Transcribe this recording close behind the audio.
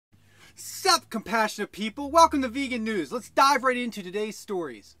up, compassionate people? Welcome to Vegan News. Let's dive right into today's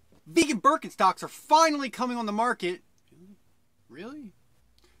stories. Vegan Birkenstocks are finally coming on the market. Really?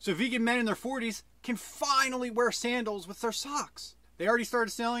 So vegan men in their 40s can finally wear sandals with their socks. They already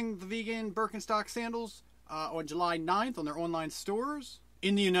started selling the vegan Birkenstock sandals on July 9th on their online stores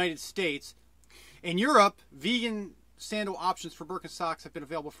in the United States. In Europe, vegan sandal options for Birkenstocks have been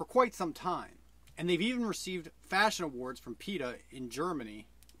available for quite some time. And they've even received fashion awards from PETA in Germany.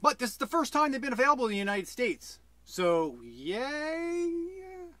 But this is the first time they've been available in the United States. So, yay?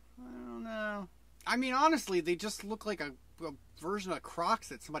 I don't know. I mean, honestly, they just look like a version of Crocs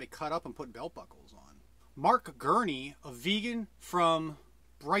that somebody cut up and put belt buckles on. Mark Gurney, a vegan from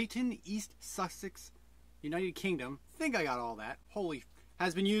Brighton, East Sussex, United Kingdom, I think I got all that,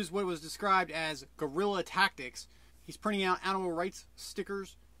 has been used what was described as guerrilla tactics. He's printing out animal rights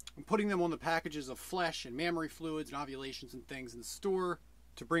stickers and putting them on the packages of flesh and mammary fluids and ovulations and things in the store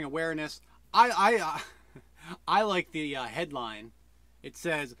to bring awareness. I like the headline. It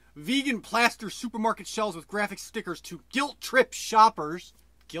says, "Vegan plaster supermarket shelves with graphic stickers to guilt trip shoppers."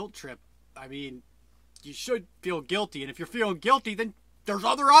 Guilt trip? I mean, you should feel guilty. And if you're feeling guilty, then there's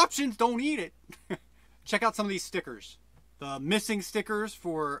other options. Don't eat it. Check out some of these stickers. The missing stickers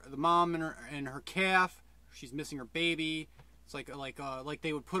for the mom and her calf. She's missing her baby. It's like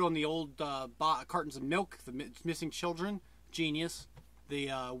they would put on the old cartons of milk. The missing children. Genius.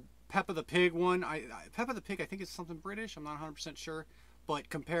 The Peppa the Pig one. Peppa the Pig, I think, is something British. I'm not 100% sure. But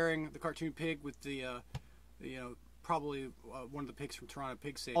comparing the cartoon pig with the, probably one of the pigs from Toronto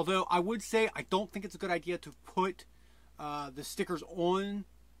Pig Save. Although I would say I don't think it's a good idea to put the stickers on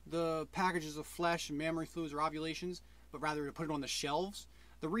the packages of flesh and mammary fluids or ovulations, but rather to put it on the shelves.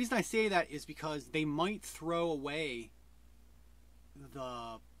 The reason I say that is because they might throw away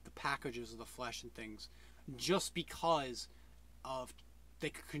the packages of the flesh and things just because of they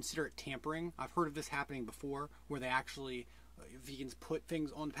could consider it tampering. I've heard of this happening before where they actually vegans put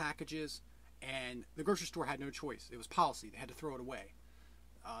things on packages and the grocery store had no choice. It was policy. They had to throw it away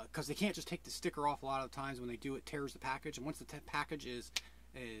because they can't just take the sticker off. A lot of the times when they do, it tears the package, and once the package is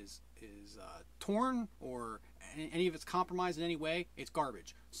torn or any of it's compromised in any way, it's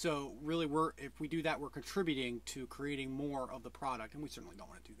garbage. So really, if we do that, we're contributing to creating more of the product, and we certainly don't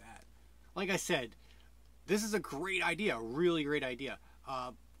want to do that. Like I said, this is a great idea, a really great idea.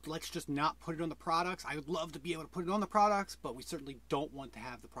 Let's just not put it on the products. I would love to be able to put it on the products, but we certainly don't want to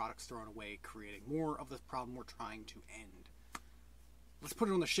have the products thrown away, creating more of the problem we're trying to end. Let's put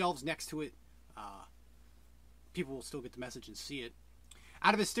it on the shelves next to it. People will still get the message and see it.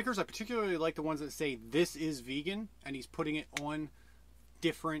 Out of his stickers, I particularly like the ones that say, "This is vegan," and he's putting it on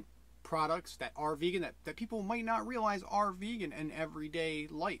different products that are vegan, that people might not realize are vegan in everyday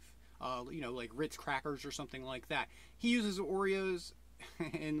life. Like Ritz crackers or something like that. He uses Oreos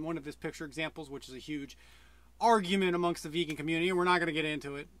in one of his picture examples, which is a huge argument amongst the vegan community, and we're not going to get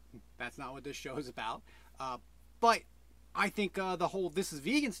into it. That's not what this show is about. But I think the whole "This is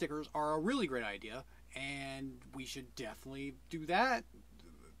vegan" stickers are a really great idea, and we should definitely do that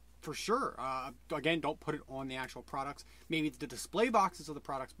for sure. Again, don't put it on the actual products. Maybe the display boxes of the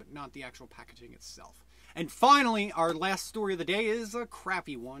products, but not the actual packaging itself. And finally, our last story of the day is a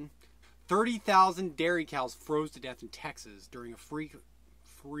crappy one. 30,000 dairy cows froze to death in Texas during a freak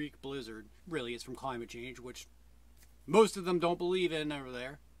blizzard. Really, it's from climate change, which most of them don't believe in over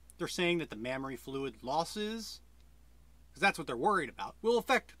there. They're saying that the mammary fluid losses, because that's what they're worried about, will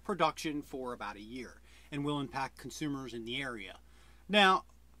affect production for about a year and will impact consumers in the area. Now,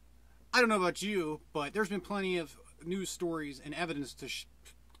 I don't know about you, but there's been plenty of news stories and evidence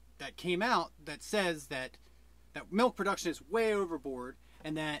that came out that says that milk production is way overboard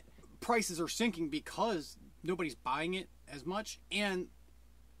and that prices are sinking because nobody's buying it as much and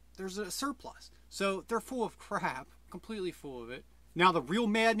there's a surplus. So they're full of crap, completely full of it. Now the real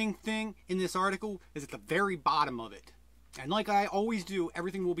maddening thing in this article is at the very bottom of it. And like I always do,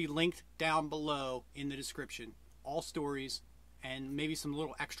 everything will be linked down below in the description. All stories and maybe some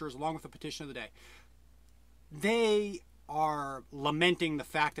little extras along with the petition of the day. They are lamenting the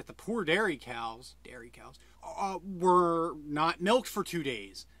fact that the poor dairy cows were not milked for 2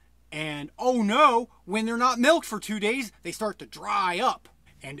 days. And oh no, when they're not milked for 2 days, they start to dry up.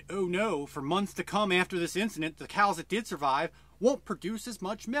 And oh no, for months to come after this incident, the cows that did survive won't produce as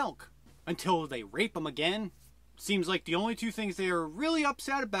much milk until they rape them again. Seems like the only two things they are really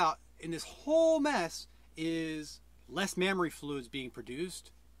upset about in this whole mess is less mammary fluids being produced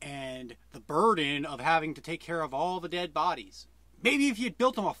and the burden of having to take care of all the dead bodies. Maybe if you had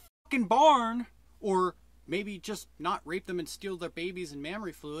built them a fucking barn, or maybe just not rape them and steal their babies and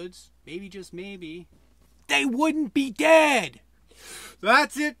mammary fluids, maybe, just maybe, they wouldn't be dead.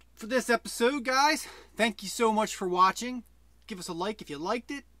 That's it for this episode, guys. Thank you so much for watching. Give us a like if you liked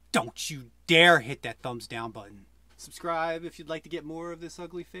it. Don't you dare hit that thumbs down button. Subscribe if you'd like to get more of this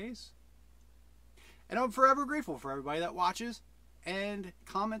ugly face. And I'm forever grateful for everybody that watches and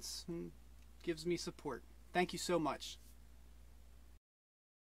comments and gives me support. Thank you so much.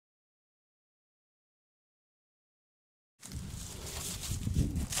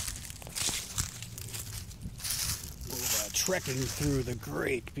 Trekking through the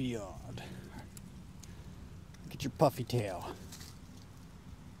great beyond. Look at your puffy tail.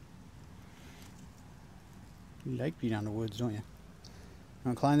 You like being out in the woods, don't you?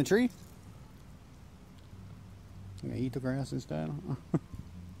 Want to climb the tree? You gonna eat the grass instead?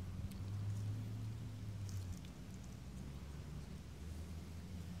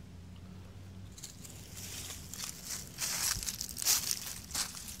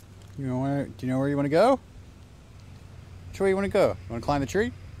 Do you know where you want to go? Which way you want to go? You want to climb the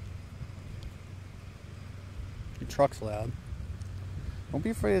tree? Your truck's loud. Don't be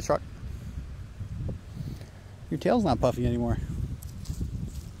afraid of the truck. Your tail's not puffy anymore.